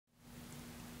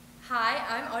Hi,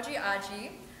 I'm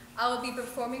Adji. I will be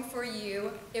performing for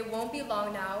you It Won't Be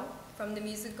Long Now from the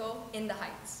musical In the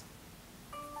Heights.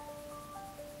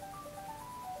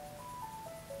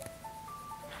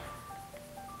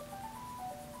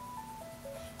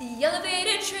 The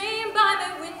elevated train by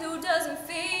my window doesn't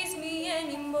faze me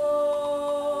anymore.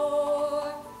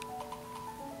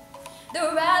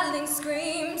 The rattling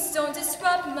screams don't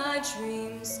disrupt my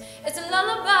dreams. It's a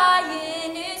lullaby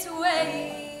in its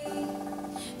way.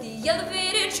 The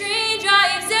elevated train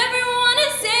drives everyone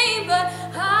insane, but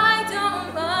I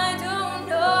don't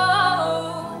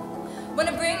know. When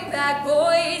I bring back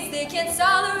boys, they can't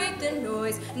tolerate the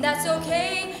noise, and that's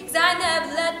okay, 'cause I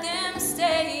never let them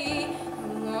stay.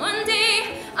 One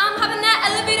day, I'm hopping that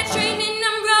elevated train and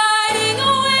I'm riding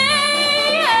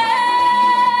away.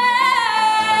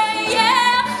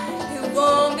 Yeah, it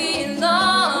won't be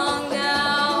long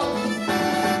now.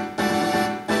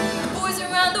 Boys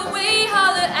around the way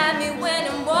holler at me when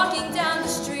I'm walking down the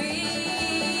street.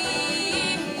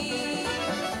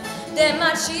 Then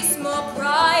my chismo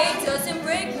pride doesn't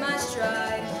break my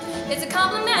stride. It's a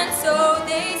compliment, so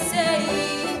they say.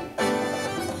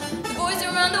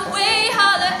 Around the way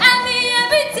holler at me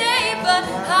every day, but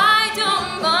I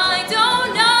don't mind,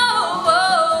 don't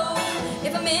know.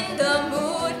 If I'm in the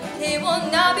mood, it will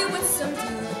not be with some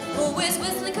dude who is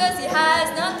whistling 'cause he has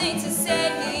nothing to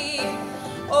say,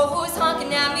 or who's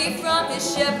honking at me from his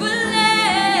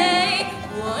Chevrolet.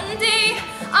 One day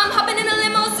I'm hopping in a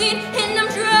limousine and I'm